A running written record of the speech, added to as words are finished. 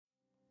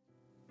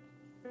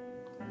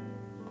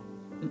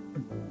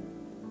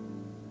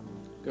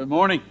Good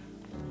morning.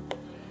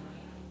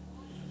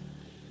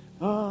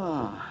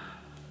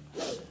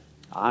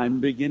 I'm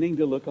beginning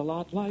to look a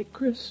lot like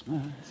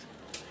Christmas.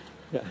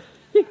 Yeah,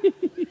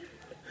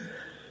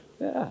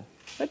 yeah,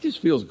 that just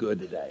feels good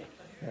today.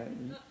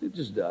 It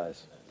just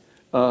does.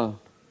 Yeah,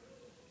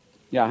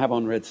 I have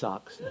on red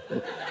socks.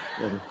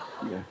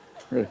 Yeah,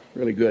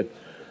 really good.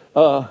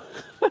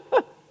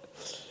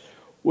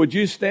 Would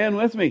you stand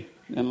with me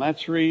and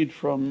let's read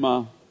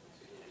from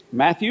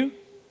Matthew,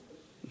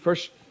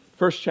 first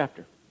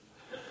chapter.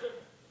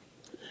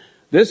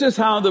 This is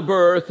how the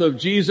birth of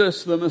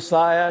Jesus the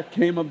Messiah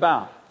came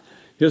about.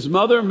 His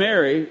mother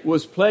Mary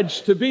was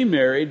pledged to be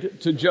married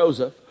to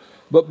Joseph,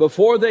 but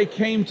before they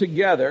came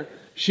together,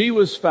 she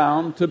was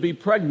found to be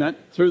pregnant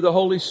through the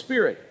Holy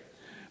Spirit.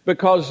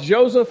 Because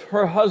Joseph,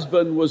 her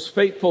husband, was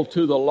faithful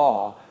to the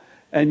law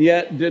and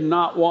yet did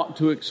not want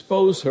to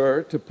expose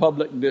her to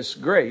public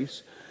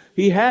disgrace,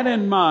 he had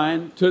in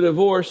mind to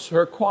divorce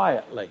her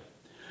quietly.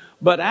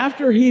 But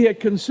after he had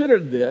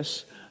considered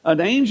this, an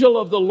angel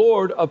of the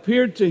Lord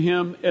appeared to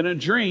him in a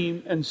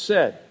dream and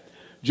said,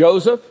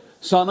 Joseph,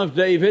 son of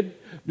David,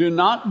 do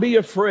not be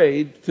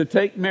afraid to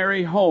take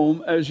Mary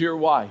home as your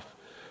wife,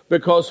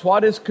 because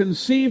what is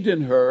conceived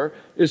in her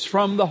is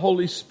from the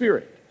Holy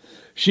Spirit.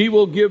 She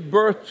will give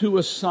birth to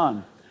a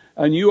son,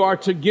 and you are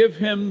to give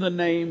him the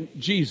name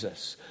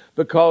Jesus,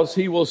 because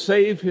he will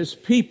save his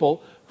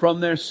people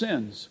from their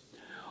sins.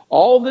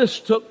 All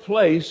this took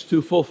place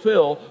to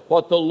fulfill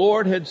what the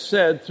Lord had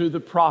said through the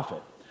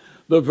prophet.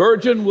 The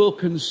virgin will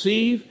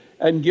conceive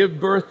and give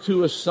birth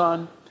to a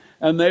son,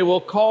 and they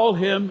will call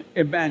him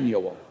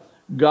Emmanuel,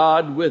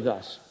 God with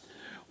us.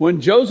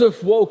 When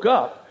Joseph woke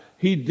up,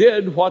 he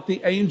did what the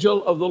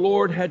angel of the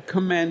Lord had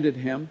commanded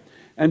him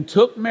and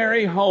took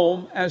Mary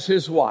home as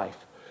his wife.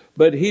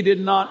 But he did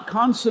not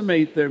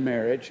consummate their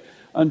marriage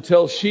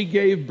until she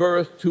gave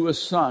birth to a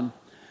son,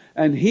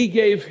 and he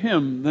gave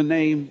him the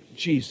name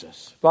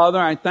Jesus. Father,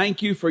 I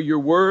thank you for your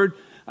word.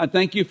 I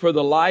thank you for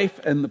the life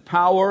and the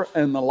power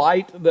and the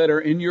light that are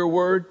in your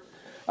word.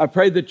 I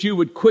pray that you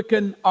would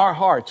quicken our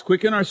hearts,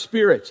 quicken our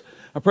spirits.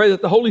 I pray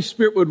that the Holy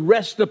Spirit would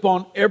rest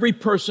upon every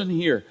person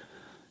here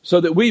so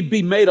that we'd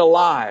be made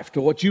alive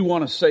to what you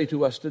want to say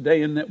to us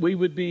today and that we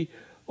would be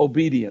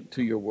obedient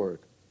to your word.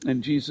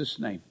 In Jesus'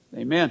 name,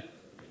 amen.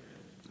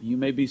 You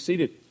may be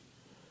seated.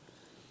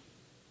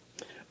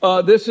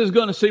 This is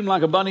going to seem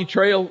like a bunny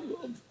trail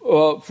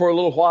for a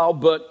little while,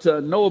 but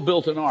Noah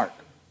built an ark.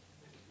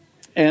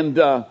 And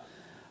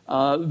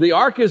the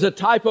ark is a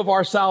type of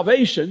our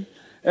salvation,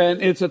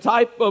 and it's a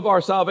type of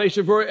our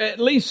salvation for at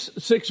least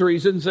 6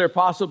 reasons. There are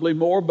possibly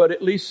more, but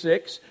at least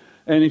 6.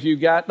 And if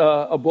you've got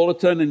a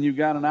bulletin and you've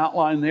got an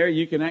outline there,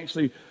 you can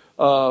actually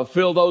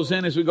fill those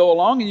in as we go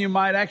along, and you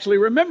might actually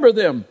remember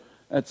them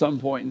at some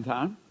point in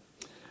time.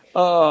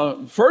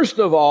 First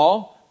of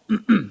all,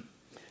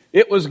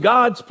 it was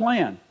God's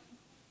plan.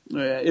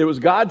 It was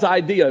God's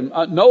idea.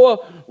 Noah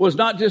was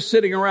not just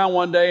sitting around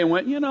one day and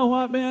went, you know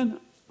what, man?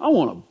 I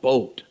want a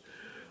boat.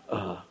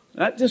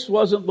 That just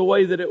wasn't the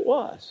way that it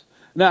was.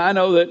 Now, I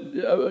know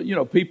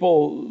that,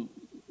 people,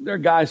 there are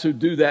guys who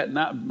do that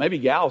now, maybe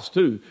gals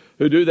too,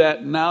 who do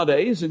that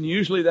nowadays. And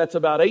usually that's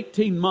about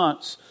 18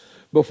 months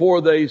before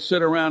they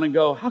sit around and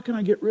go, how can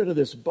I get rid of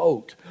this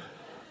boat?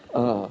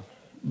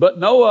 But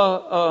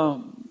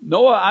Noah,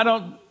 I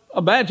don't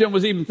imagine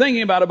was even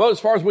thinking about a boat. As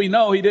far as we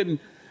know, he didn't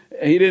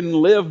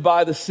live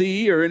by the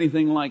sea or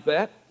anything like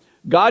that.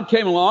 God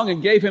came along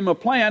and gave him a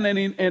plan, and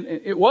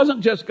it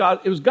wasn't just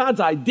God, it was God's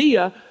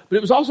idea, but it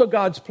was also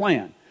God's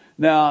plan.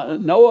 Now,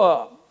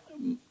 Noah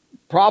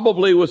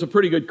probably was a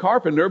pretty good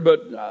carpenter,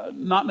 but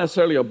not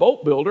necessarily a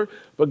boat builder.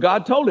 But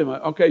God told him,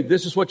 okay,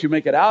 this is what you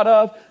make it out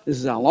of. This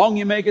is how long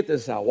you make it.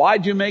 This is how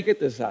wide you make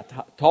it. This is how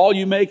tall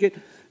you make it.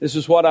 This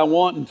is what I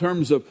want in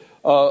terms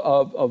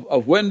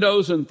of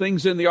windows and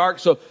things in the ark.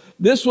 So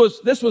this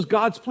was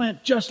God's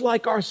plan, just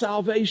like our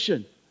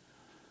salvation.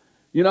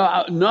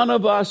 None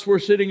of us were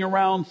sitting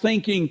around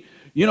thinking,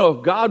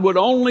 if God would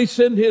only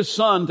send his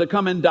son to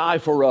come and die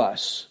for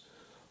us,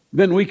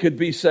 then we could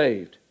be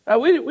saved.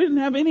 We didn't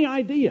have any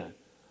idea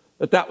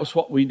that was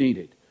what we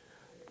needed.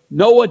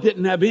 Noah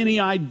didn't have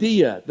any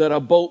idea that a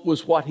boat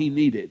was what he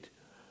needed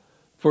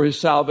for his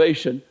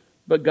salvation,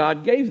 but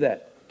God gave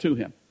that to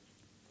him.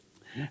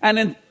 And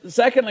then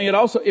secondly,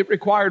 it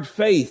required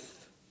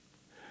faith.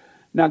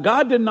 Now,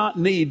 God did not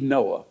need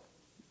Noah,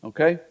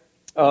 okay?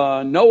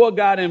 Noah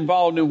got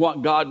involved in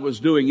what God was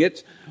doing.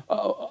 It's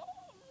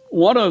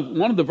one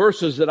of the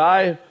verses that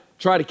I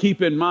try to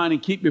keep in mind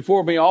and keep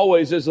before me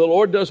always is the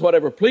Lord does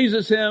whatever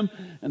pleases him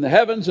in the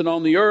heavens and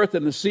on the earth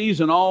and the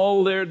seas and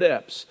all their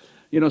depths.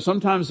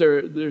 Sometimes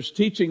there's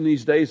teaching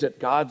these days that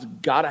God's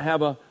got to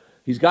have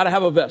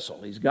a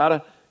vessel. He's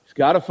got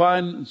to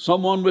find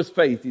someone with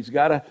faith. He's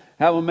got to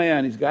have a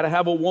man. He's got to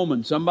have a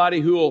woman, somebody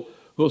who'll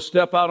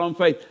step out on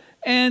faith.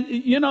 And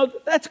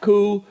that's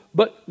cool,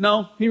 but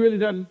no, he really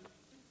doesn't.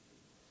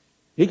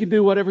 He can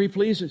do whatever he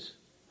pleases.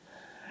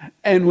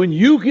 And when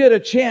you get a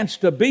chance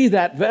to be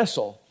that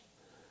vessel,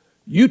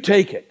 you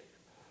take it,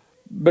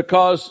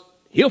 because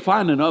he'll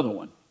find another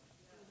one.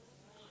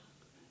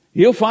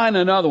 He'll find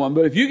another one.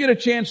 But if you get a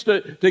chance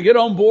to get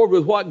on board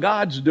with what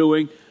God's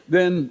doing,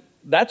 then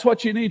that's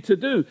what you need to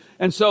do.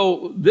 And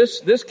so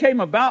this came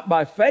about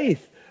by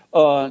faith.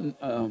 Noah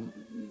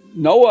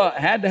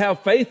had to have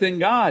faith in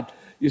God.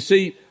 You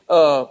see,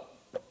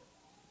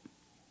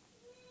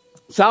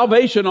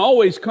 salvation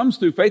always comes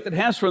through faith. It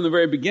has from the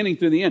very beginning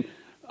through the end.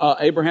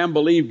 Abraham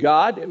believed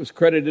God. It was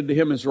credited to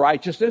him as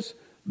righteousness.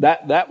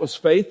 That was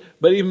faith.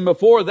 But even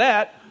before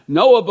that,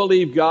 Noah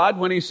believed God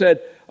when he said,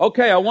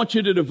 okay, I want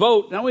you to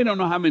devote, now we don't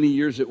know how many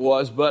years it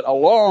was, but a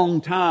long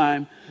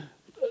time,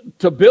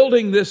 to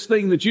building this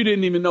thing that you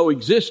didn't even know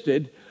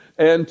existed,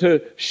 and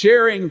to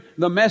sharing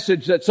the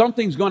message that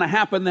something's going to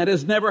happen that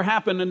has never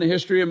happened in the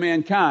history of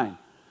mankind.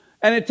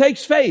 And it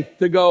takes faith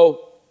to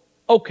go,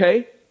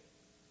 okay,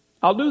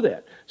 I'll do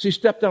that. So he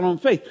stepped out on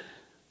faith.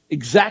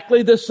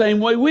 Exactly the same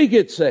way we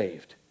get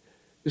saved.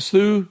 It's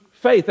through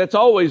faith. That's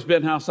always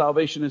been how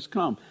salvation has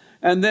come.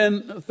 And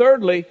then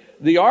thirdly,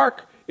 the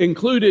ark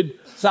included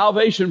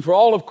salvation for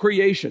all of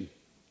creation.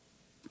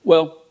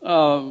 Well,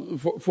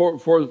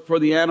 for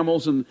the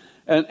animals and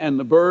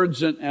the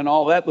birds and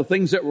all that, the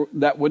things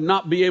that would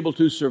not be able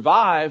to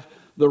survive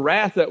the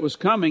wrath that was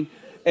coming.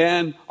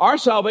 And our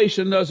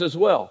salvation does as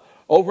well.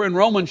 Over in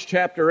Romans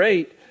chapter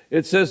 8,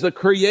 it says the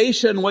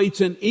creation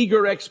waits in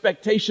eager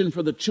expectation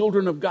for the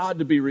children of God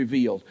to be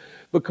revealed.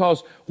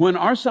 Because when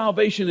our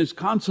salvation is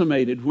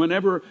consummated,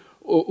 whenever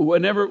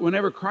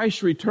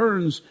Christ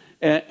returns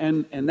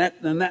and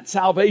that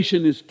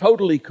salvation is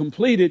totally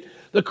completed,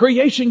 the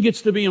creation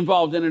gets to be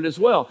involved in it as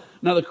well.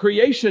 Now the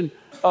creation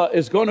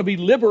is going to be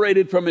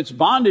liberated from its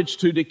bondage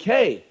to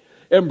decay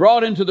and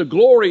brought into the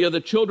glory of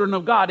the children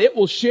of God. It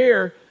will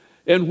share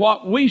in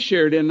what we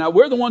shared in. Now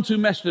we're the ones who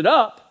messed it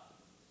up.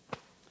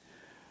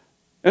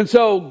 And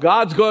so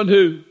God's going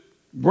to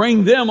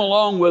bring them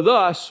along with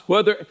us.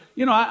 Whether,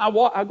 I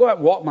go out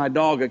and walk my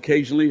dog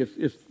occasionally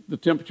if the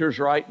temperature's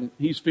right and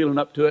he's feeling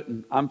up to it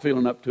and I'm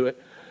feeling up to it.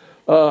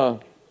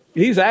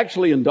 He's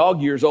actually in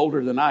dog years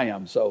older than I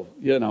am. So,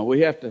 we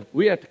have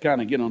to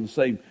kind of get on the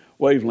same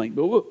wavelength.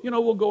 But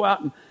we'll go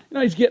out and,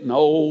 he's getting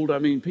old. I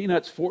mean,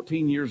 Peanut's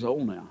 14 years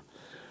old now.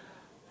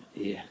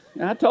 Yeah,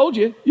 I told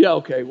you. Yeah,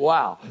 okay,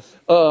 wow.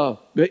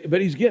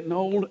 But he's getting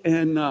old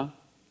and,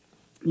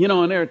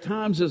 and there are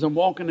times as I'm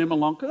walking him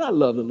along, because I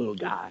love the little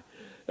guy.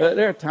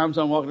 There are times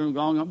I'm walking him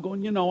along, I'm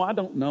going, I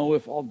don't know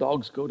if all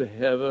dogs go to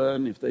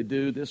heaven. If they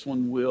do, this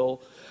one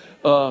will.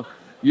 I'm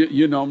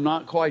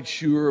not quite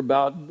sure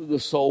about the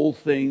soul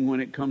thing when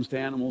it comes to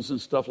animals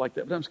and stuff like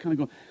that. But I'm just kind of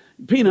going,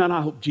 Peanut,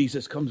 I hope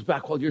Jesus comes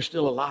back while you're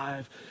still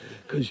alive,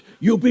 because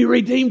you'll be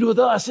redeemed with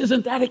us.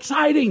 Isn't that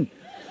exciting?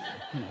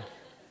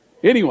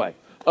 Anyway,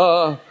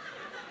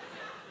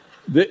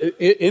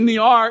 in the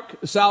ark,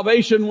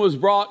 salvation was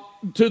brought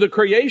to the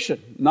creation,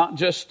 not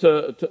just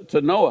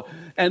to Noah.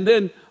 And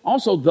then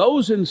also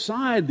those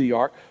inside the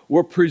ark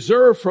were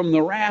preserved from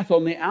the wrath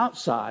on the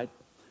outside,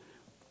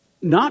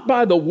 not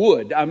by the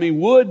wood. I mean,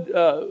 wood,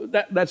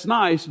 that's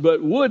nice,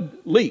 but wood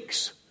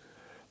leaks.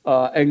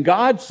 And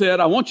God said,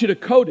 I want you to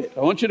coat it.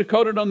 I want you to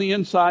coat it on the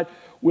inside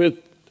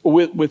with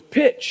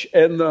pitch.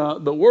 And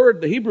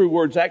the Hebrew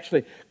word's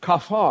actually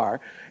kafar.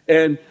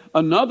 And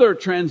another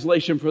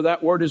translation for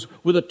that word is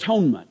with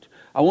atonement.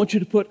 I want you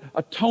to put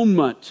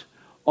atonement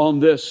on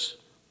this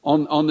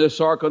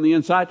ark on the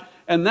inside,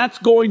 and that's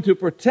going to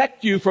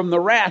protect you from the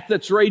wrath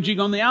that's raging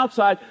on the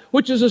outside,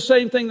 which is the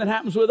same thing that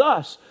happens with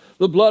us.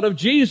 The blood of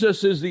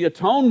Jesus is the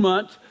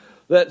atonement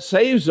that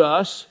saves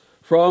us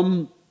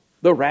from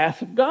the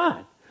wrath of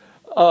God.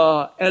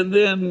 And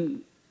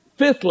then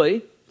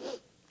fifthly,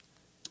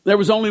 there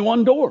was only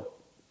one door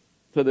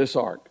to this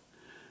ark.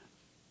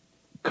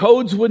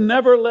 Codes would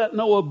never let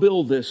Noah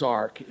build this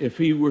ark if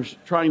he was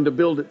trying to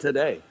build it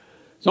today.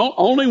 So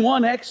only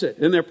one exit,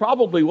 and there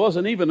probably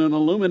wasn't even an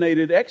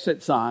illuminated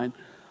exit sign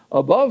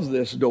above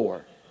this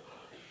door.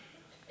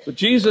 But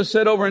Jesus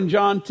said over in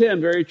John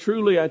 10, very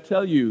truly I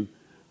tell you,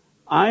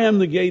 I am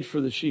the gate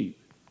for the sheep.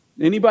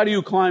 Anybody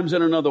who climbs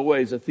in another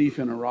way is a thief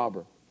and a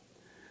robber.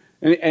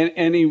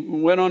 And he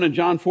went on in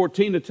John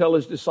 14 to tell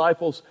his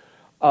disciples,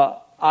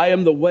 I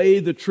am the way,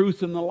 the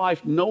truth, and the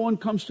life. No one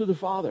comes to the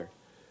Father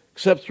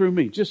except through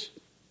me. Just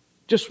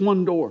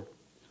one door.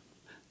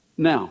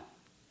 Now,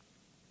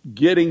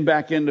 getting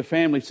back into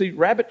family. See,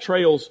 rabbit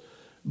trails,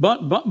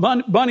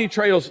 bunny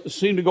trails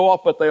seem to go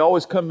off, but they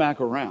always come back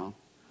around.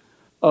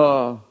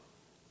 There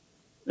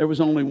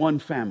was only one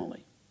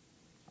family.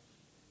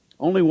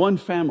 Only one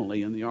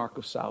family in the ark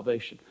of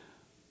salvation.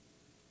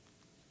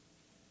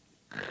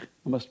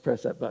 I must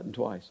press that button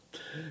twice.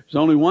 There's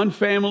only one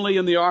family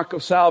in the ark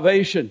of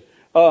salvation.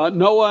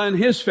 Noah and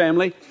his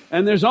family.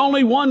 And there's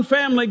only one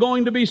family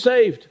going to be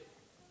saved.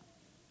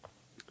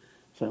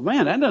 So,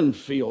 man, that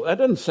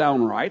doesn't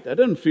sound right. That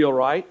doesn't feel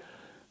right.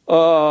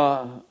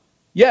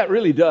 Yeah, it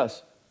really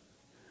does.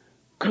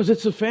 Because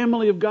it's the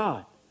family of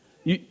God.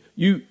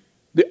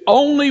 The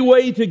only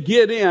way to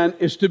get in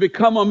is to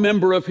become a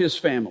member of His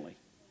family.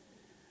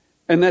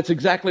 And that's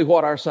exactly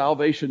what our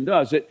salvation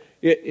does.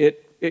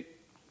 It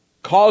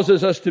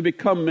causes us to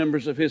become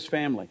members of His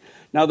family.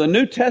 Now, the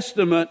New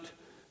Testament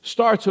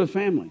starts with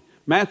family.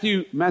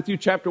 Matthew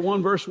chapter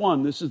 1, verse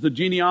 1. This is the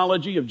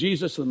genealogy of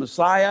Jesus, the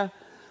Messiah,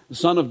 the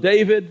son of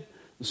David,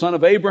 the son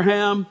of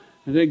Abraham,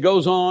 and then it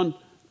goes on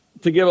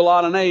to give a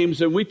lot of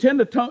names. And we tend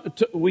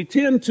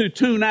to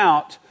tune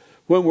out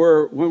when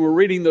we're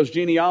reading those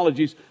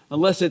genealogies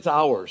unless it's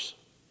ours.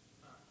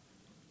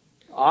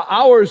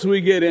 Ours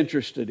we get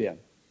interested in.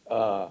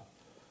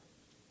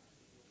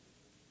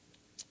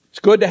 It's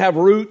good to have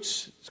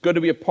roots. It's good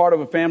to be a part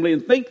of a family.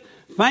 And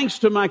thanks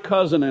to my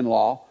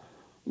cousin-in-law,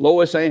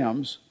 Lois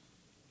Ames,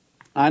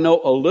 I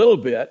know a little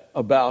bit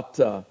about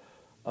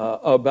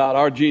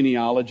our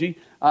genealogy.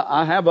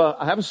 I have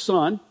a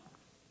son,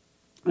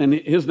 and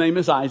his name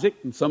is Isaac,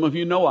 and some of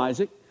you know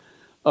Isaac.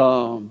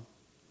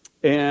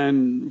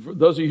 And for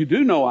those of you who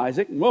do know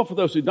Isaac, well, for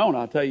those who don't,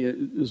 I'll tell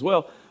you as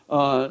well.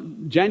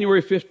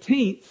 January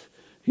 15th,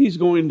 he's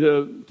going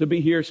to be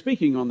here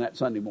speaking on that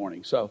Sunday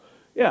morning. So,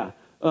 yeah,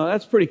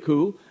 that's pretty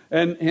cool.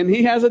 And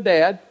he has a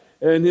dad,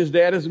 and his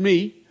dad is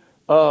me.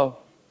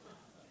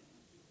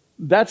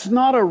 That's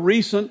not a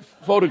recent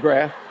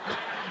photograph.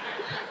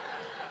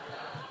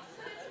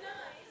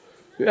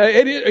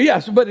 It is,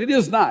 yes, but it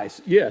is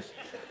nice. Yes,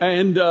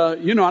 and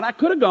and I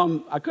could have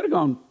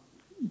gone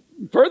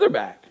further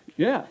back.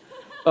 Yeah,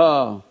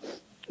 but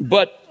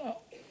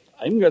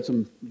I even got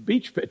some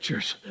beach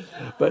pictures,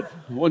 but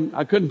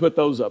I couldn't put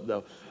those up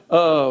though.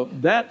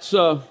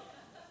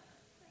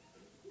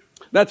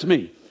 That's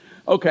me.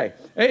 Okay,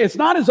 it's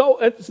not as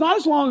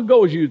long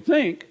ago as you'd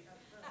think.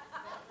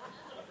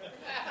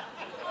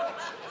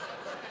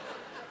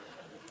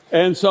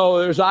 And so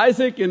there's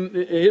Isaac, and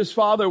his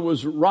father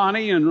was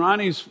Ronnie, and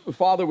Ronnie's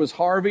father was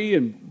Harvey,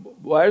 and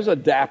well, there's a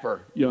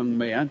dapper young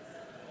man.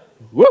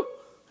 Woo!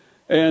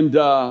 And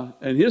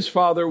his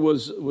father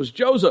was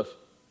Joseph.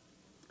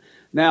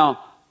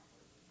 Now,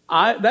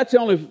 that's the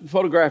only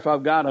photograph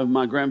I've got of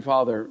my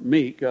grandfather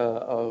Meek,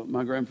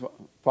 my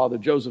grandfather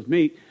Joseph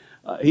Meek.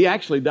 He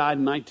actually died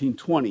in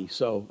 1920,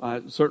 so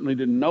I certainly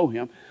didn't know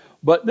him.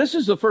 But this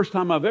is the first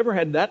time I've ever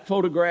had that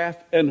photograph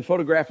and the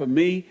photograph of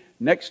me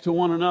next to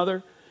one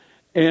another.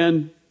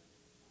 And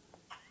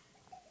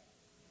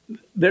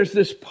there's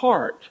this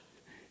part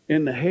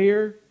in the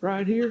hair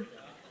right here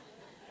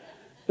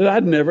that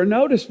I'd never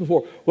noticed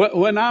before.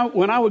 When I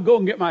would go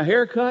and get my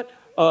hair cut,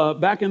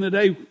 back in the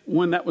day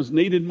when that was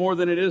needed more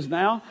than it is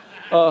now,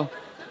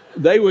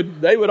 they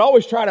would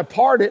always try to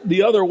part it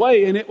the other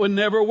way, and it would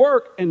never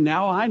work. And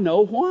now I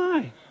know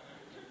why.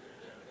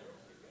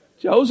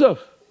 Joseph,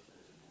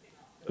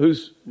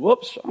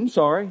 I'm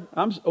sorry.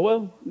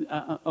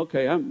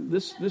 Okay.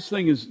 This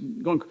thing is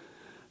going.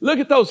 Look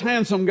at those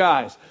handsome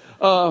guys.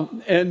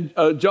 And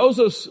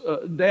Joseph's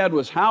dad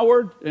was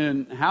Howard,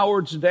 and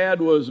Howard's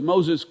dad was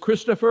Moses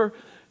Christopher,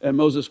 and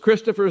Moses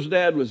Christopher's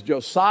dad was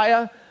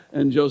Josiah,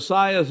 and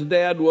Josiah's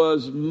dad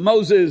was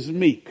Moses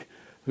Meek,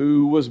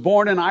 who was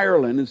born in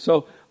Ireland. And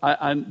so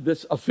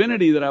this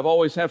affinity that I've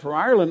always had for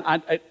Ireland,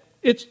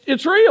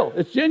 it's real.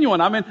 It's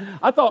genuine. I mean,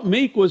 I thought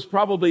Meek was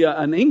probably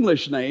an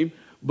English name,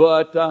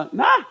 but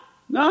nah,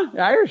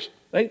 Irish.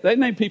 They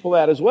name people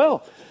that as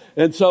well.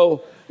 And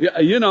so,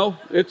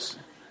 it's...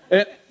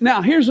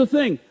 Now, here's the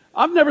thing.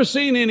 I've never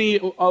seen any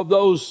of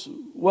those,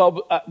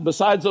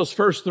 besides those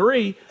first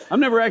three, I've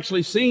never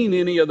actually seen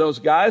any of those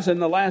guys.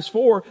 And the last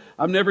four,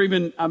 I've never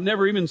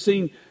even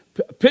seen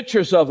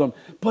pictures of them.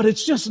 But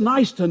it's just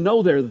nice to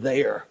know they're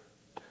there.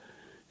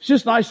 It's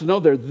just nice to know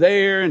they're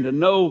there and to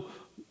know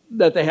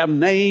that they have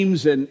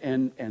names and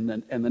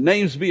the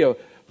names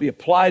be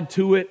applied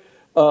to it.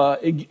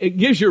 It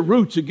gives you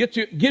roots.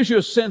 It gives you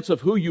a sense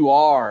of who you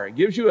are. It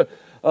gives you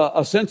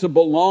a sense of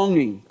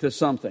belonging to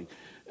something.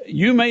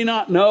 You may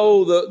not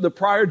know the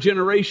prior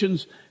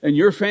generations in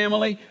your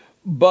family,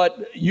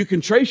 but you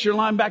can trace your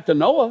line back to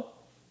Noah.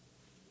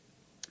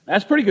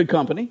 That's pretty good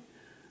company.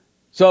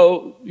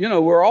 So,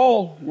 we're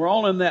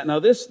all in that. Now,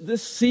 this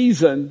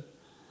season,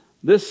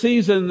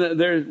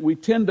 we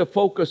tend to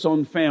focus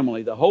on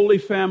family, the Holy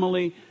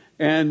Family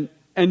and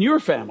your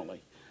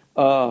family.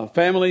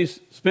 Families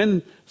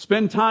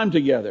spend time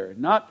together.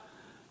 Not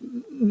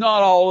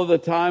all of the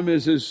time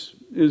is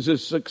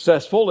as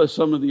successful as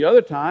some of the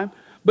other time.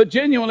 But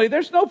genuinely,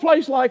 there's no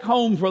place like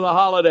home for the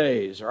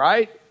holidays,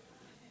 right?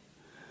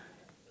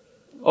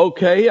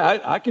 Okay,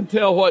 I can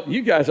tell what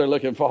you guys are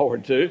looking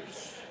forward to.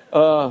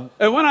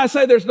 And when I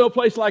say there's no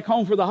place like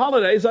home for the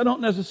holidays, I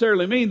don't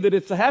necessarily mean that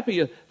it's the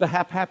happiest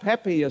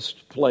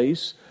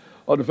place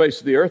on the face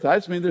of the earth. I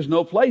just mean there's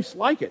no place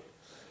like it.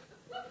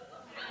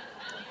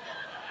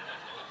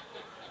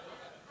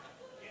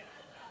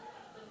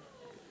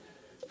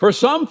 For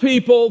some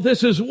people,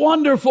 this is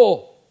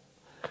wonderful.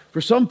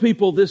 For some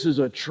people, this is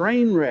a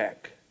train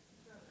wreck.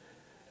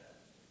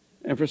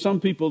 And for some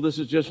people, this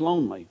is just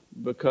lonely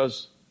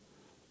because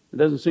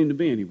there doesn't seem to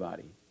be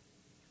anybody.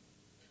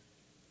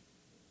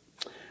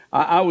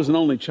 I was an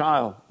only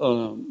child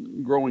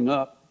growing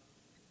up.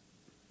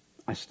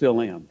 I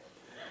still am.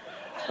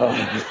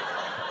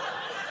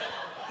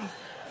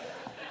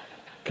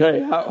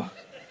 Okay.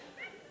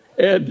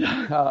 And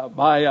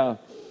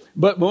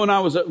But when I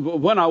was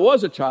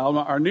a child,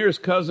 our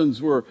nearest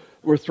cousins were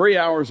 3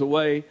 hours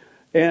away.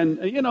 And,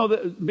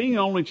 being an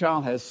only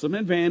child has some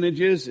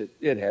advantages.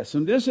 It has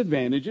some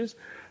disadvantages.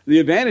 The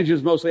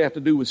advantages mostly have to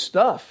do with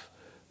stuff.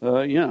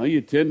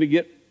 You tend to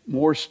get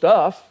more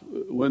stuff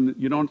when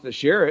you don't have to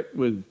share it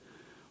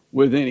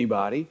with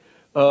anybody.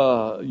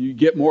 You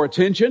get more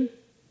attention,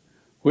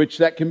 which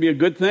that can be a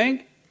good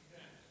thing.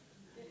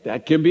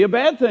 That can be a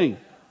bad thing.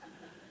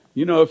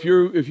 If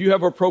you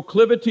have a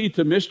proclivity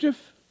to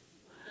mischief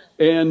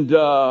and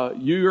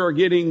you are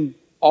getting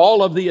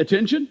all of the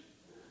attention,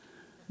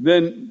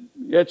 then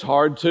it's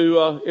hard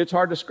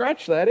to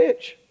scratch that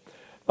itch.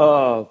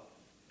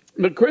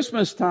 But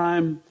Christmas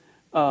time,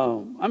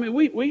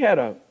 we had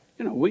a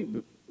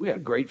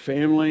great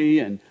family,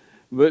 and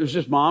it was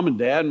just mom and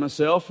dad and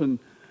myself, and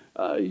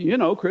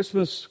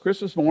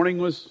Christmas morning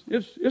was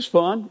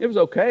fun. It was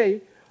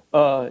okay.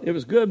 It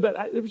was good,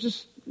 but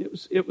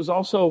it was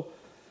also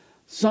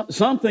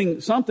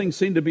something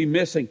seemed to be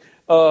missing.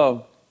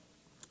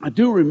 I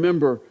do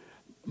remember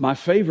my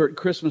favorite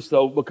Christmas,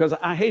 though, because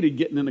I hated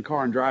getting in the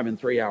car and driving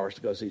 3 hours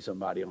to go see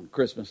somebody on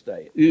Christmas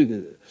Day.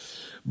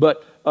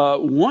 But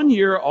one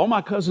year, all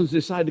my cousins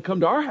decided to come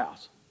to our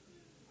house.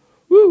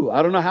 Woo,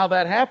 I don't know how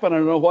that happened. I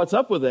don't know what's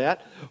up with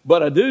that.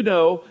 But I do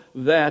know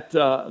that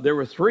there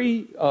were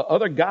 3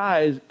 other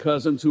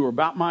cousins who were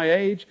about my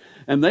age,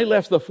 and they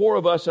left the 4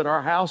 of us at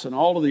our house, and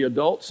all of the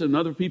adults and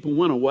other people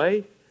went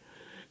away.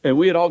 And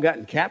we had all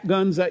gotten cap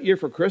guns that year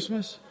for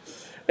Christmas.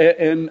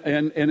 And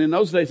in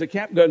those days, the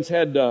cap guns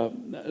had,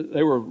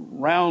 they were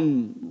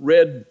round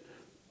red,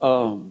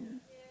 and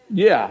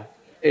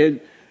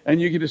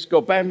you could just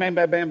go bam, bam,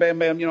 bam, bam, bam,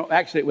 bam.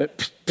 Actually it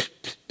went,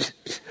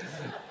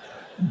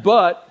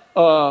 but,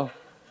 and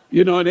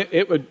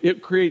it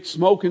would create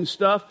smoke and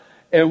stuff.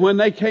 And when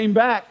they came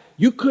back,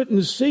 you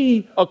couldn't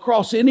see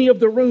across any of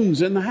the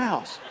rooms in the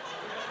house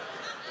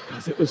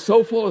because it was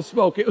so full of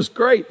smoke. It was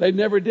great. They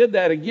never did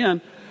that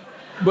again.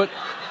 But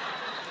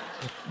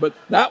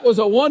that was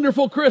a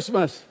wonderful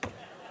Christmas.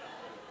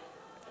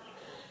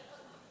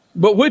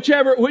 But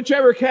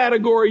whichever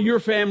category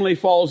your family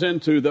falls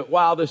into, that,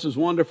 wow, this is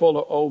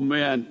wonderful, oh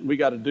man, we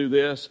got to do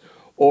this,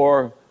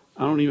 or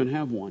I don't even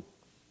have one.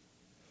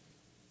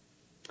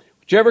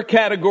 Whichever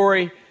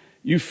category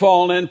you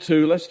fall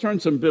into, let's turn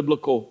some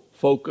biblical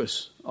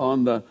focus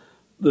on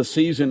the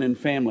season in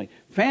family.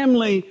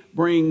 Family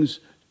brings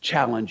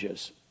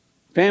challenges.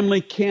 Family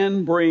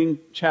can bring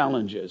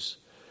challenges.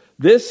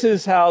 This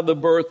is how the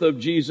birth of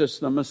Jesus,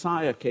 the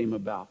Messiah, came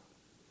about.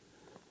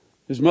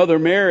 His mother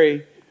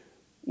Mary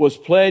was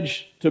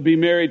pledged to be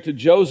married to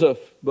Joseph,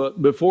 but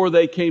before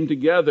they came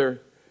together,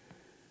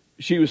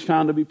 she was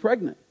found to be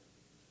pregnant.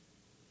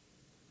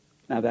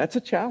 Now that's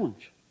a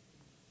challenge.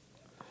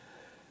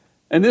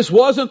 And this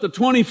wasn't the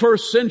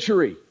 21st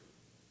century.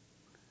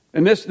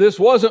 And this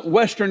wasn't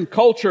Western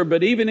culture,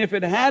 but even if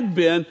it had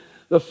been,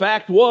 the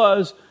fact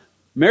was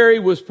Mary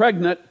was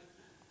pregnant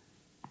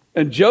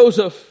and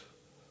Joseph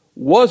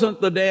wasn't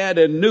the dad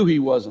and knew he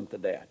wasn't the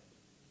dad.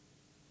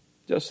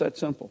 Just that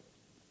simple.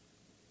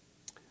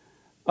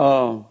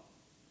 So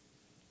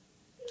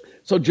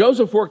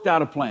Joseph worked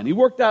out a plan. He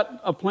worked out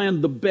a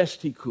plan the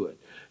best he could.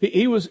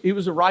 He was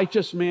a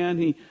righteous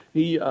man.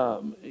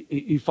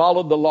 He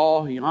followed the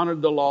law. He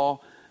honored the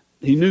law.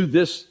 He knew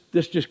this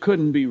just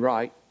couldn't be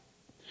right.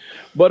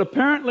 But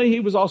apparently he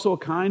was also a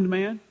kind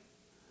man,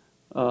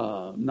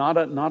 not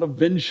a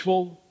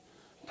vengeful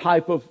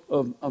type of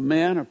a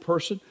man or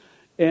person.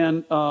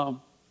 And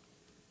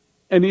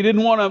he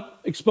didn't want to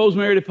expose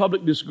Mary to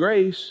public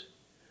disgrace.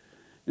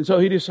 And so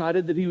he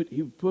decided that he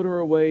would put her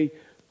away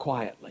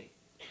quietly.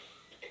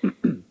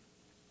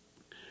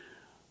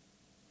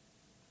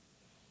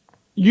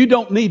 You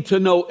don't need to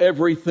know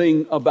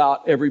everything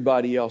about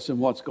everybody else and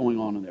what's going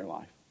on in their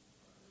life.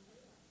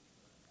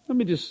 Let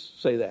me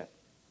just say that.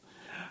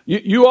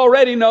 You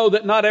already know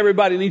that not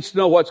everybody needs to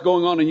know what's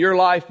going on in your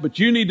life, but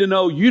you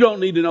don't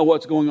need to know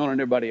what's going on in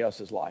everybody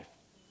else's life.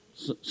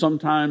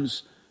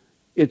 Sometimes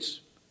it's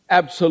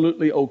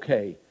absolutely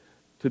okay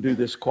to do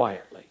this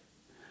quietly.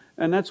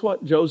 And that's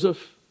what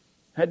Joseph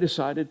had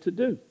decided to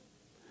do.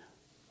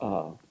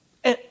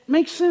 It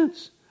makes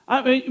sense.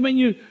 I mean,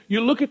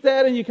 you look at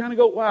that and you kind of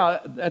go, wow,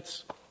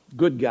 that's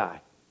good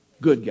guy.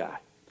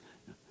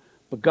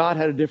 But God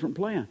had a different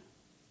plan.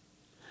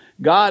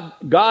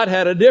 God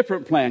had a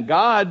different plan.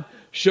 God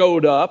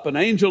showed up, an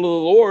angel of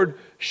the Lord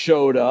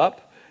showed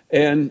up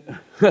and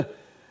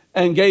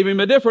gave him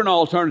a different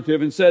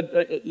alternative and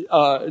said,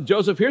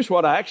 Joseph, here's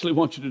what I actually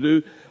want you to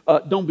do.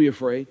 Don't be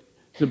afraid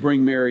to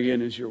bring Mary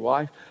in as your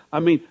wife. I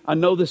mean, I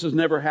know this has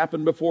never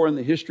happened before in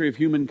the history of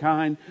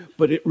humankind,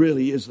 but it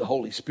really is the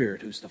Holy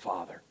Spirit who's the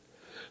Father.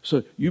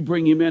 So you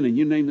bring him in and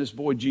you name this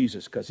boy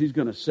Jesus because he's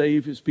going to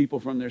save his people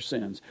from their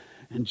sins.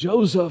 And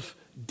Joseph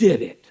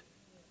did it.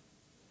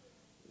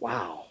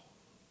 Wow.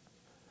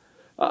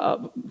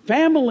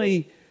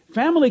 Family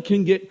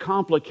can get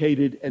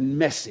complicated and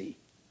messy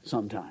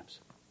sometimes.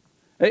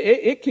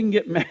 It can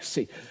get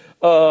messy.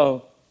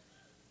 And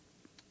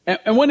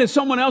when it's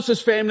someone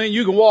else's family and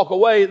you can walk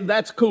away,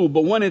 that's cool.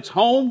 But when it's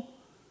home,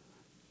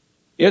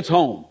 It's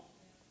home.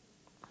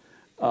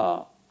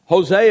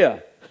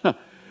 Hosea.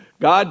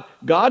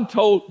 God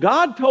told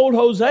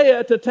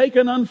Hosea to take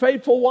an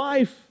unfaithful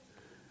wife.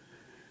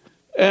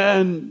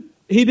 And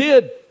he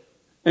did.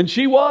 And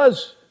she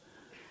was.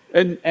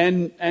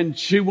 And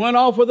she went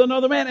off with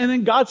another man. And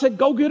then God said,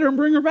 go get her and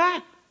bring her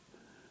back.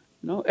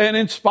 And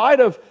in spite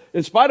of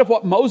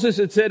what Moses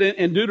had said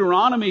in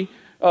Deuteronomy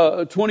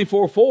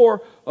 24:4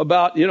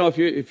 about,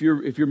 if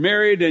you're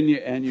married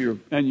and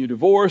you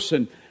divorce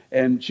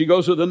and she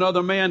goes with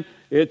another man,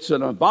 it's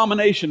an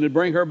abomination to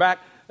bring her back.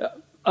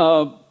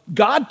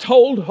 God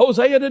told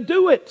Hosea to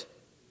do it.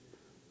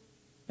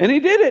 And he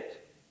did it.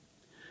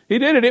 He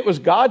did it. It was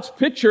God's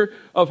picture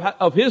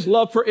of his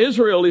love for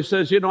Israel. He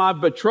says, I've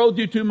betrothed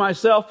you to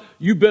myself.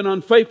 You've been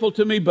unfaithful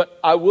to me, but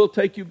I will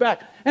take you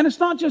back. And it's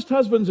not just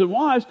husbands and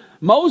wives.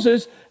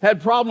 Moses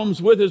had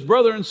problems with his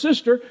brother and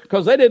sister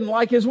because they didn't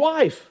like his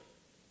wife.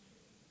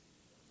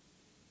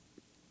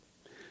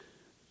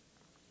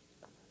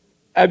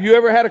 Have you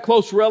ever had a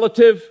close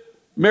relative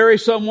marry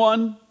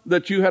someone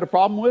that you had a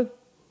problem with?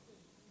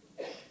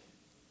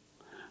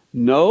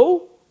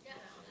 No?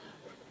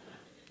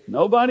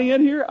 Nobody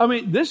in here? I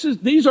mean,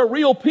 these are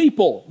real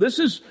people. This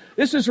is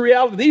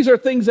reality. These are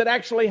things that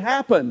actually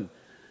happen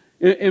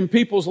in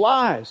people's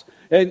lives.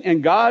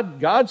 And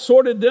God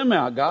sorted them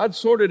out. God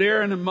sorted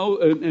Aaron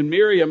and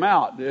Miriam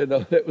out.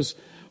 It was,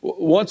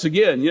 once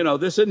again,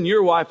 this isn't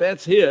your wife,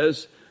 that's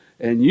his.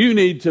 And you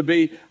need to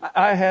be.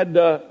 I had,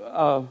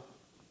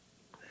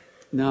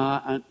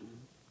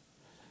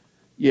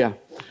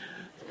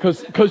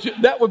 because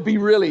that would be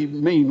really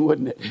mean,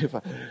 wouldn't it?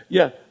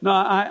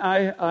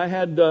 I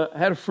had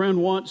a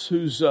friend once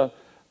who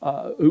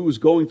was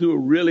going through a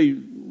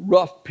really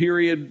rough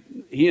period.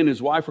 He and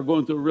his wife were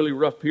going through a really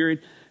rough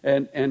period,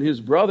 and his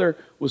brother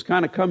was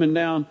kind of coming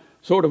down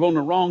sort of on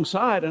the wrong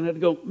side, and I had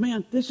to go,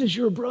 man, this is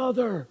your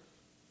brother.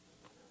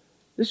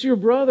 This is your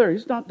brother.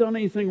 He's not done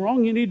anything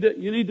wrong. You need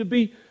to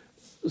be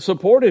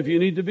supportive. You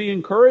need to be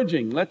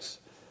encouraging. Let's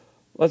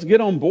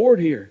get on board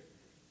here.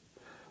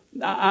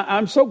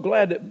 I'm so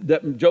glad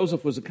that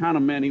Joseph was the kind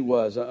of man he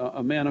was,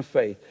 a man of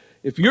faith.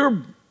 If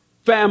your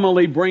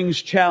family brings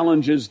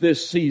challenges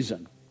this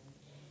season,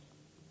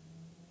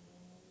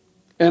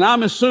 and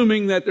I'm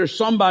assuming that there's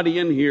somebody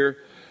in here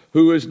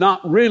who is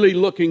not really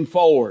looking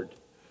forward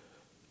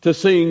to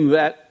seeing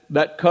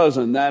that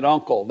cousin, that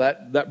uncle,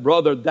 that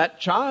brother, that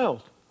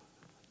child,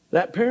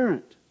 that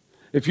parent.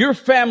 If your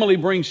family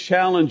brings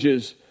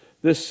challenges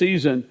this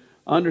season,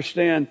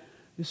 understand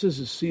this is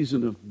a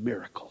season of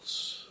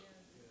miracles.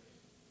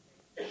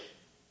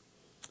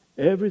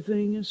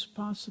 Everything is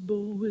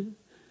possible with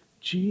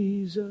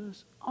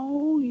Jesus.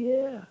 Oh,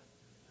 yeah.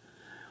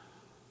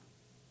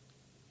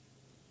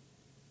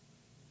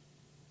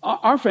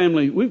 Our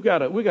family, we've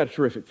got a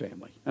terrific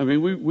family. I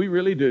mean, we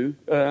really do.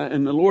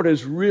 And the Lord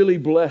has really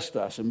blessed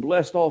us and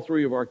blessed all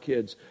three of our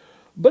kids.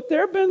 But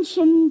there have been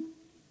some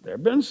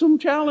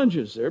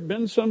challenges. There have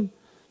been some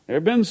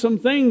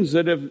things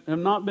that have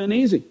not been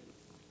easy.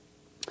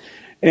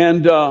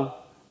 And a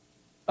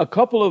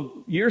couple of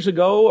years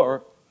ago,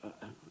 or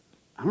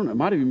I don't know, it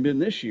might have even been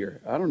this year.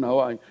 I don't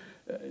know.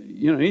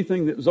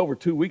 Anything that was over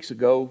 2 weeks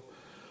ago.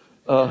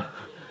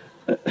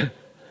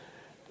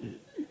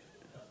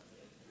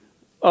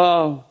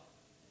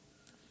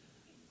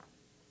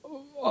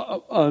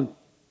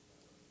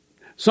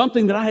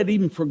 Something that I had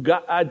even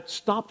forgot. I'd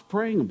stopped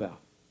praying about.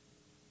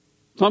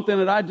 Something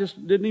that I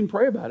just didn't even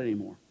pray about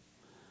anymore.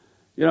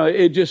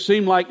 It just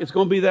seemed like it's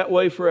going to be that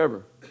way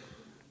forever.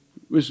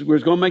 We're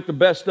going to make the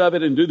best of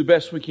it and do the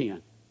best we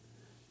can.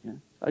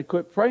 I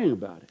quit praying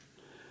about it.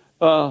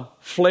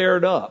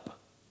 Flared up.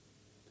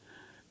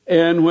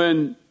 And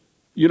when,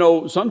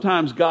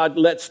 sometimes God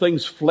lets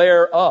things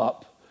flare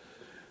up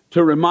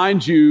to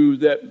remind you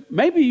that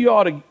maybe you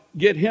ought to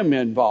get him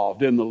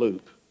involved in the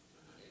loop.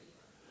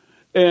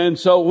 And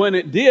so when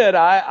it did,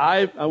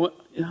 I went,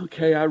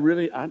 okay, I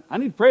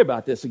need to pray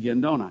about this again,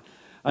 don't I?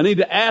 I need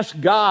to ask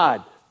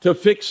God to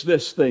fix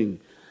this thing.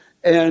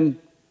 And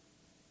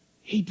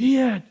he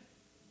did.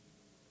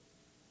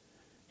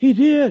 He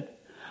did.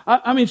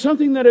 I mean,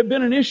 something that had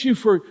been an issue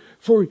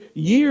for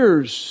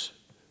years,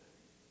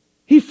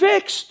 he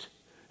fixed.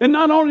 And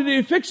not only did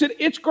he fix it,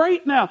 it's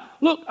great now.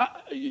 Look,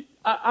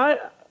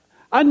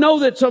 I know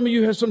that some of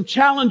you have some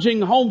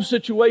challenging home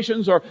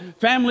situations or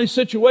family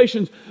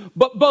situations,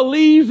 but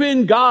believe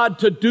in God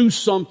to do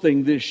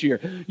something this year.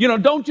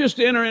 Don't just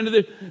enter into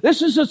this.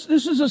 This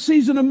is a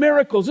season of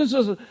miracles. This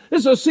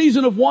is a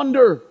season of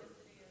wonder.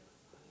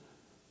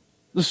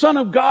 The Son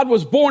of God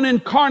was born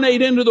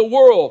incarnate into the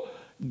world.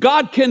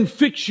 God can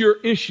fix your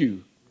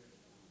issue.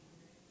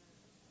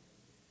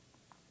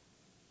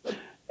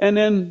 And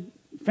then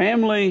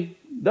family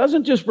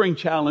doesn't just bring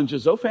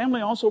challenges, though. Family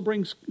also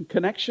brings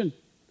connection.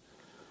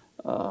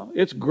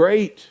 It's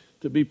great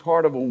to be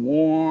part of a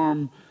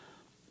warm,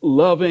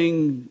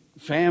 loving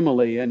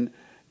family. And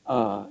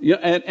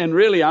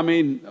really, I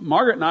mean,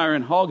 Margaret and I are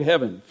in hog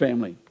heaven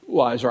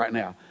family-wise right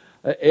now.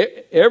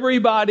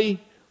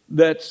 Everybody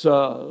that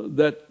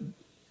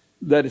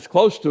is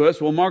close to us.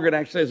 Well, Margaret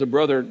actually has a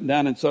brother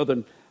down in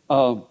southern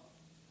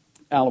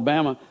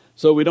Alabama,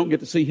 so we don't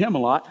get to see him a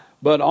lot.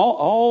 But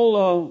all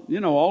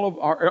of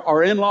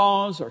our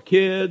in-laws, our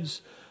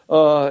kids,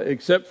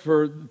 except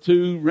for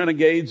 2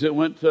 renegades that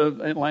went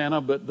to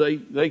Atlanta, but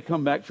they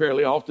come back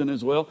fairly often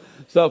as well.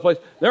 Stuff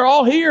like they're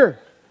all here.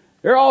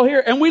 They're all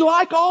here, and we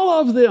like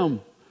all of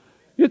them.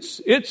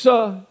 It's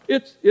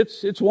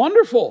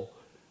wonderful,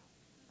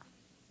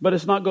 but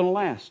it's not going to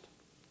last.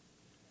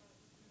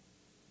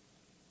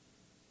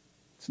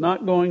 It's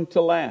not going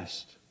to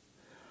last.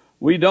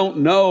 We don't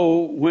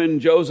know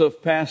when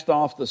Joseph passed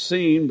off the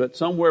scene, but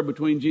somewhere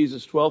between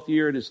Jesus' 12th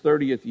year and his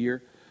 30th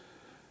year,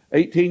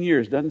 18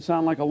 years, doesn't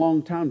sound like a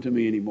long time to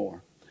me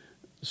anymore.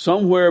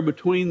 Somewhere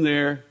between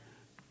there,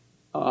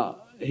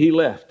 he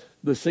left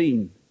the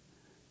scene.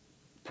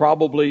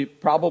 Probably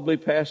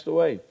passed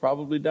away,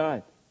 probably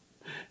died.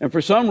 And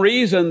for some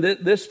reason,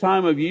 this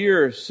time of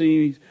year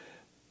sees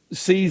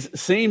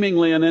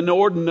seemingly an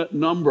inordinate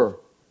number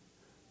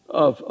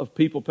of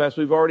people pass.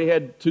 We've already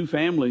had 2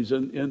 families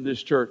in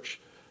this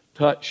church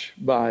touched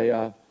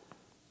by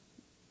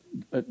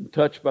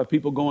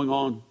people going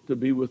on to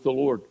be with the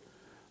Lord.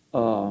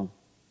 And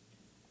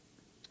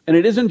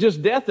it isn't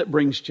just death that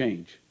brings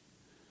change.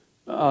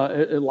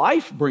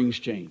 Life brings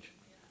change.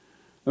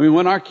 I mean,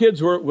 when our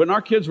kids were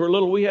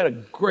little, we had a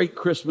great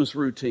Christmas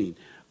routine.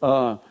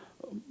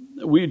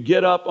 We'd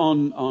get up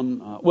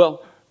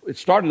it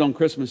started on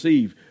Christmas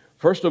Eve.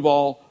 First of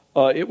all,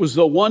 it was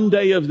the one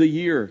day of the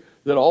year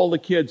that all the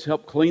kids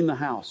helped clean the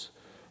house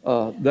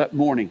that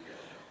morning.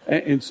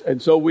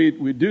 And so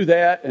we'd do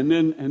that, and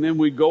then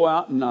we'd go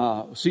out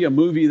and see a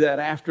movie that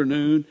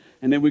afternoon,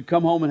 and then we'd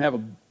come home and have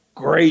a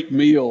great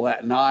meal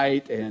that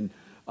night, and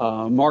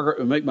Margaret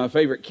would make my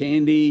favorite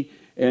candy,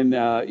 and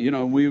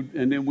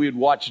then we'd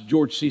watch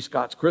George C.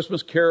 Scott's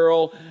Christmas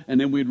Carol,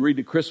 and then we'd read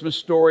the Christmas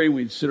story,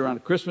 we'd sit around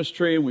a Christmas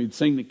tree, and we'd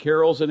sing the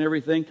carols and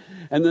everything,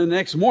 and then the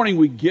next morning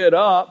we'd get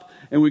up,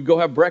 and we'd go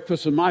have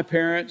breakfast with my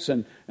parents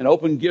and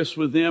open gifts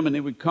with them. And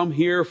then we'd come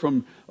here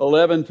from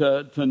 11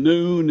 to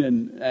noon.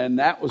 And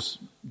that was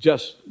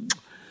just...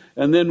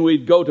 And then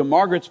we'd go to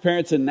Margaret's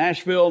parents in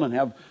Nashville and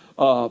have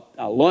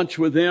lunch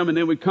with them. And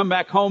then we'd come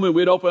back home and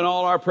we'd open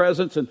all our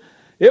presents. And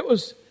it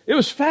was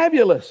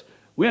fabulous.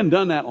 We hadn't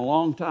done that in a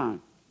long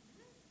time.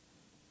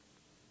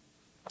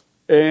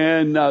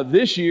 And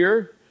this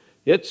year,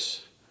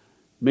 it's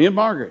me and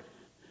Margaret.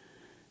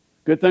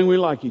 Good thing we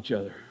like each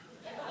other.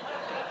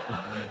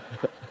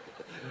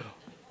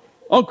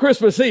 On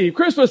Christmas Eve,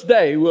 Christmas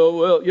Day,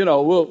 we'll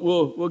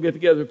get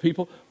together with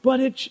people. But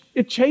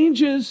it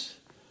changes.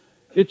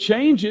 It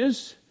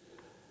changes.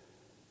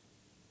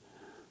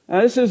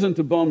 Now, this isn't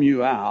to bum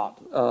you out.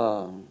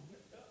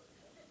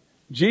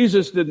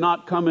 Jesus did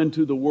not come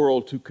into the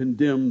world to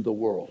condemn the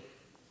world,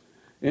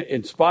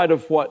 in spite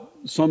of what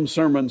some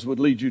sermons would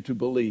lead you to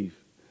believe.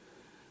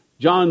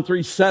 John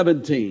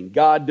 3:17,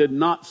 God did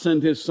not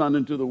send his Son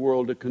into the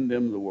world to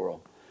condemn the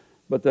world,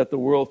 but that the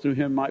world through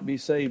him might be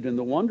saved. And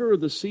the wonder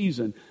of the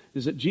season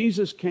is that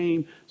Jesus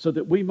came so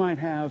that we might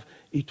have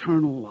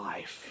eternal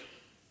life.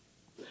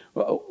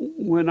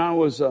 When I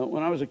was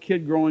a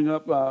kid growing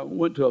up, I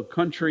went to a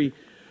country.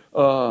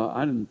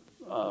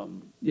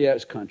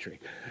 It's country.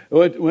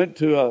 Went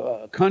to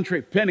a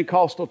country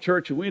Pentecostal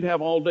church, and we'd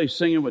have all day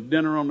singing with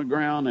dinner on the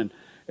ground,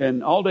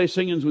 and all day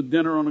singings with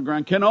dinner on the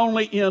ground can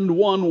only end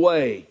one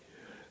way,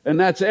 and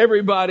that's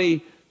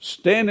everybody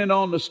standing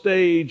on the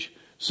stage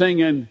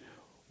singing,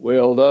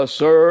 "Will the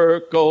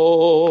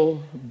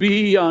circle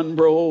be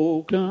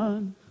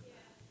unbroken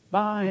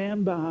by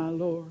and by,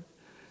 Lord?"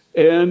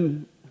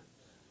 And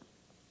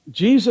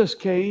Jesus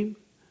came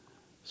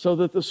so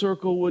that the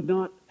circle would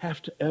not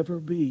have to ever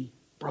be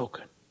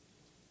broken.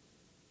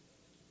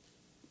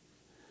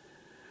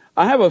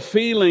 I have a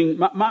feeling,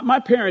 my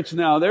parents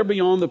now, they're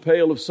beyond the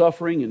pale of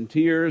suffering and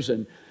tears,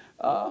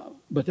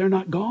 but they're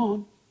not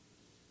gone.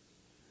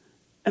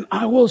 And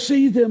I will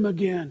see them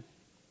again.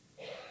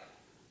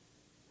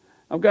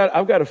 I've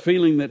got a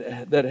feeling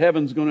that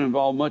heaven's going to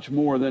involve much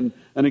more than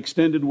an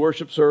extended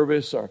worship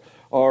service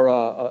or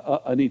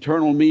an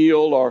eternal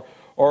meal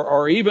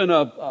or even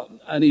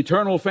an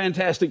eternal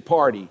fantastic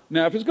party.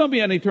 Now, if it's going to be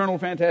an eternal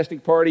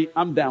fantastic party,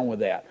 I'm down with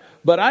that.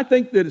 But I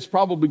think that it's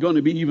probably going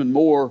to be even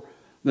more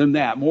than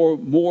that,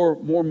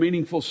 more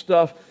meaningful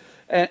stuff.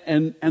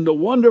 And the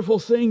wonderful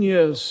thing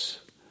is,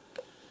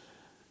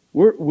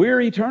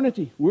 we're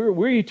eternity.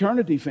 We're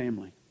eternity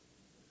family.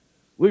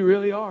 We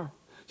really are.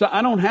 So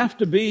I don't have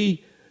to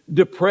be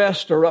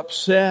depressed or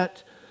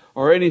upset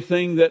or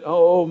anything that,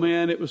 oh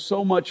man, it was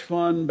so much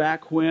fun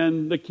back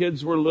when the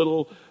kids were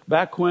little,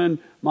 back when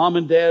mom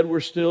and dad were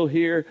still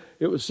here.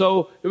 It was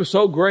so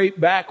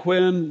great back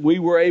when we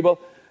were able.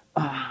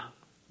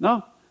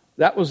 No,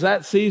 that was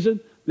that season.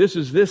 This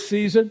is this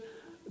season.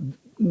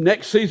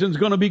 Next season's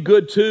going to be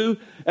good too.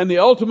 And the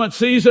ultimate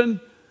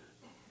season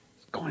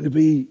is going to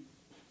be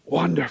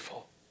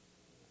wonderful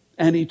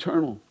and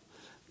eternal.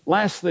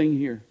 Last thing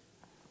here.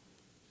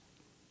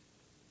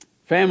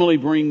 Family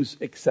brings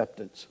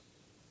acceptance.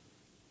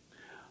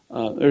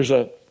 There's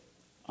a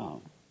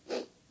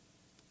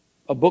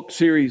a book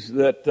series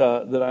that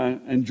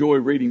I enjoy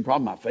reading,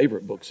 probably my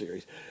favorite book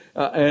series.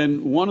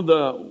 And one of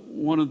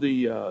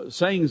the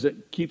sayings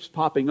that keeps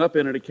popping up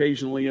in it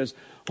occasionally is,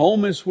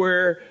 home is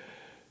where,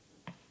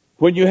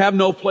 when you have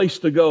no place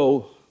to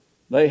go,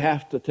 they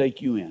have to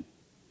take you in.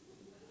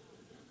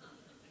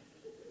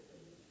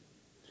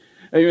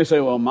 And you may say,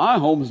 well, my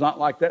home is not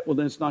like that. Well,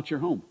 then it's not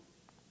your home.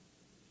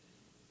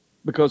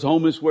 Because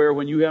home is where,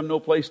 when you have no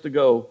place to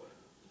go,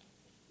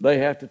 they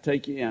have to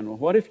take you in. Well,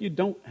 what if you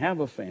don't have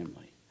a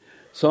family?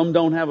 Some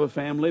don't have a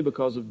family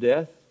because of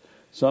death.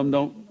 Some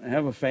don't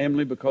have a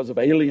family because of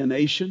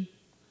alienation.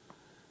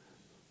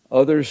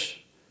 Others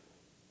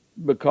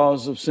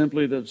because of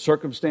simply the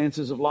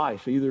circumstances of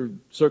life, either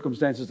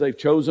circumstances they've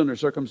chosen or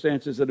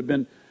circumstances that have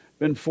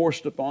been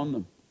forced upon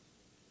them.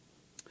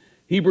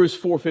 Hebrews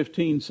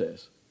 4:15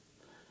 says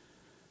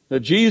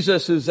that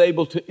Jesus is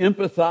able to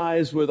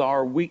empathize with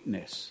our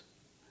weakness.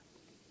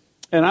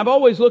 And I've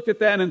always looked at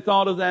that and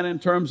thought of that in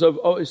terms of,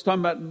 it's talking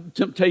about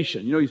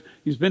temptation. You know,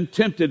 he's been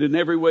tempted in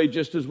every way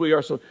just as we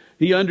are, so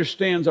he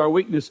understands our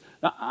weakness.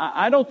 Now,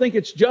 I don't think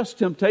it's just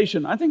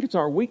temptation. I think it's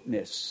our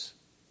weakness.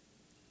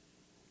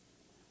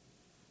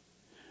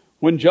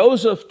 When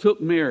Joseph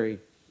took Mary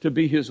to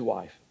be his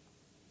wife,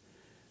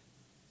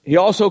 he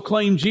also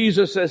claimed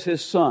Jesus as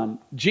his son.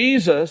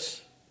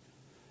 Jesus,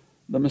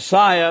 the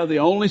Messiah, the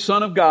only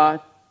Son of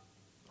God,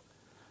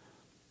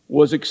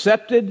 was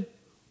accepted,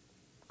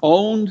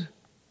 owned,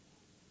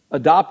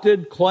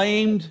 adopted,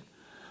 claimed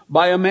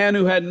by a man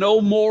who had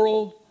no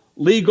moral,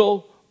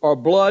 legal, or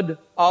blood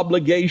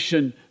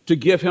obligation to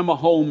give him a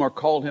home or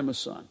call him a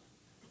son.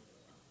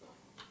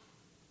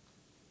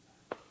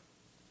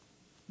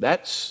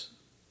 That's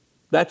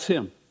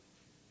him.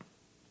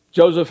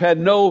 Joseph had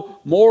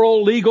no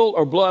moral, legal,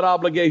 or blood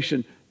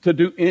obligation to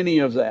do any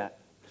of that.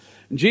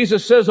 And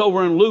Jesus says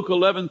over in Luke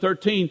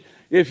 11:13,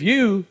 if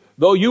you,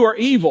 though you are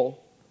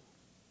evil,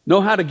 know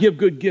how to give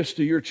good gifts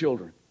to your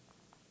children,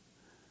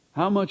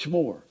 how much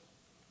more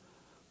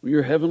will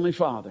your Heavenly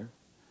Father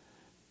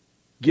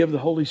give the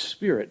Holy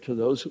Spirit to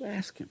those who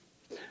ask Him?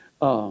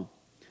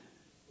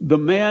 The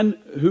man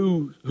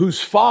whose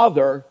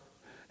father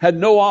had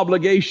no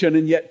obligation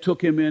and yet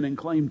took him in and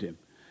claimed him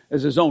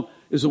as his own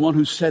is the one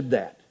who said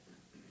that.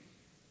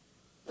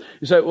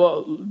 You say,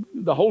 well,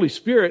 the Holy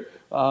Spirit,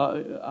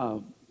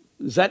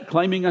 is that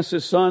claiming us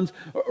as sons?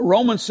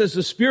 Romans says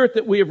the Spirit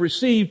that we have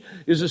received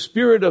is a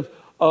spirit of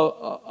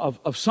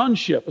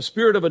sonship, a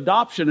spirit of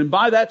adoption. And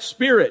by that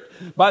Spirit,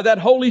 by that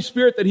Holy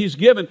Spirit that He's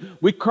given,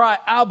 we cry,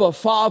 Abba,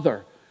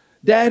 Father,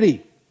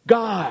 Daddy,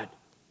 God.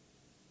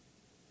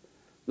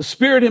 The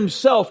Spirit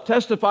Himself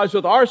testifies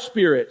with our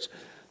spirits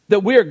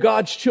that we are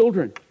God's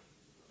children.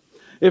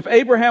 If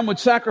Abraham would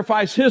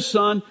sacrifice his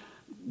son,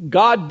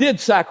 God did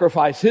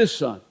sacrifice his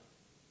son.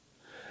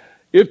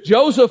 If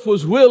Joseph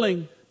was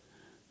willing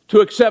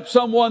to accept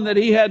someone that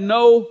he had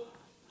no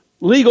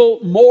legal,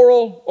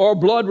 moral, or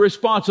blood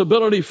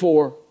responsibility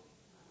for,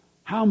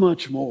 how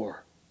much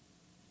more?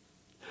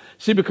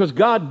 See, because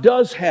God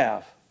does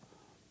have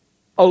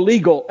a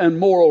legal and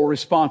moral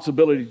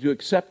responsibility to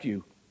accept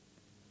you.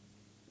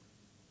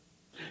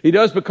 He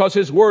does because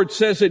His Word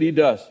says that He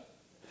does.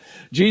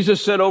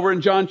 Jesus said over in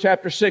John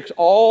chapter 6,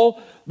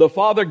 all the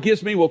Father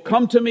gives me will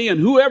come to me, and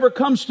whoever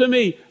comes to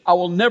me, I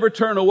will never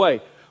turn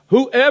away.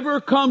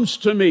 Whoever comes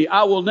to me,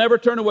 I will never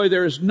turn away.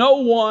 There is no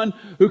one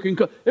who can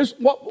come. It's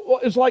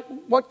like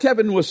what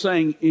Kevin was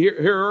saying here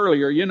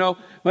earlier. You know,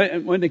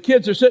 when the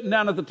kids are sitting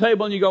down at the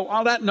table and you go,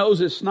 oh, that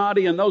nose is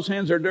snotty and those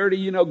hands are dirty.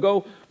 You know,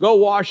 go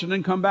wash and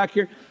then come back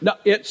here. No,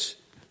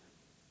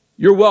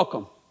 you're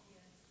welcome.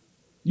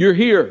 You're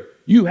here.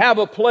 You have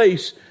a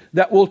place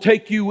that will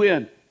take you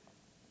in.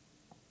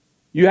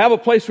 You have a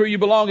place where you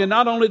belong. And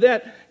not only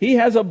that, He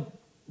has a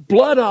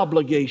blood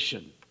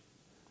obligation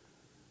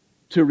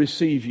to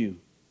receive you.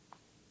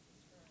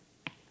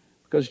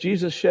 Because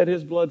Jesus shed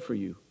His blood for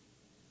you.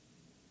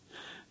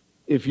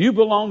 If you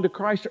belong to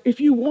Christ, or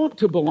if you want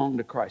to belong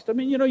to Christ, I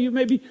mean, you know, you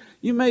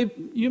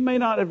may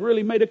not have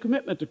really made a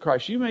commitment to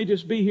Christ. You may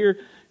just be here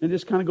and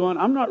just kind of going,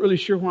 I'm not really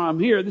sure why I'm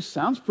here. This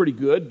sounds pretty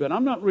good, but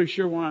I'm not really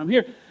sure why I'm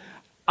here.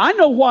 I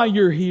know why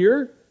you're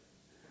here.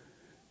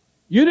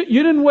 You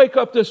didn't wake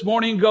up this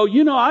morning and go,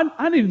 you know,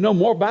 I need to know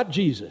more about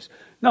Jesus.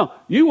 No,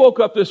 you woke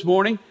up this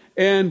morning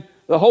and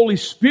the Holy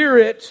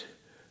Spirit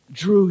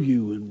drew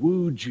you and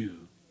wooed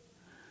you.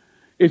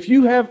 If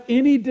you have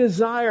any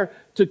desire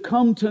to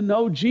come to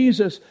know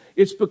Jesus,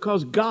 it's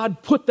because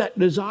God put that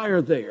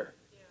desire there.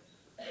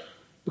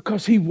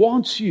 Because He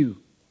wants you.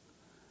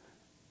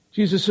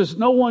 Jesus says,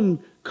 no one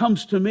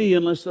comes to me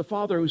unless the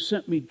Father who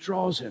sent me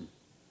draws him.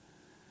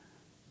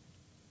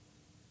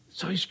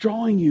 So He's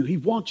drawing you. He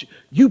wants you.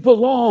 You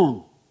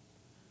belong.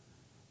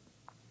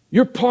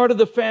 You're part of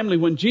the family.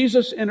 When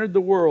Jesus entered the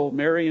world,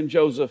 Mary and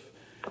Joseph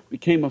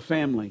became a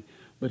family.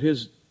 But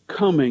His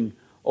coming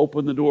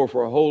opened the door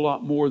for a whole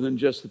lot more than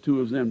just the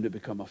two of them to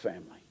become a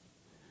family.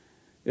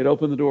 It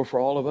opened the door for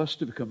all of us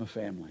to become a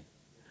family.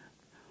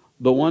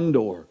 The one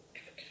door.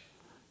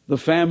 The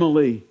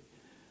family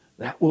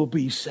that will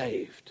be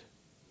saved.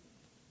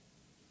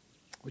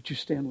 Would you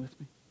stand with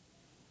me?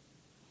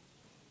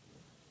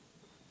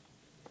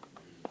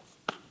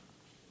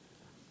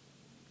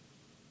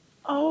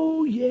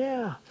 Oh,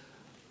 yeah.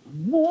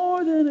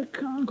 More than a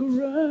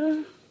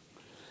conqueror.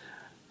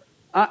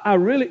 I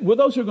really, well,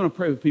 those who are going to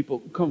pray with people,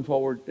 come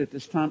forward at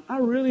this time. I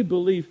really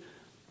believe,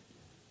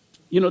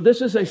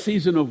 this is a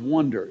season of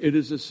wonder.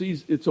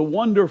 It's a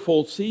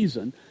wonderful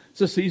season.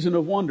 It's a season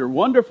of wonder.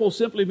 Wonderful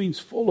simply means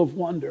full of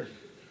wonder.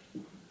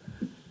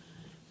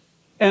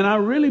 And I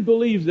really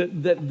believe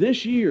that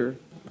this year,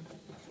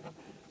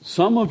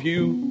 some of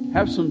you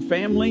have some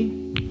family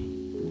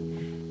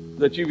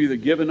that you've either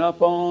given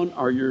up on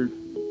or you're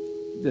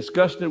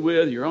disgusted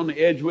with, you're on the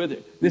edge with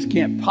it. This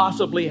can't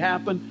possibly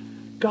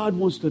happen. God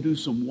wants to do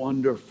some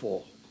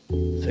wonderful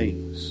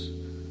things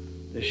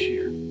this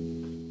year.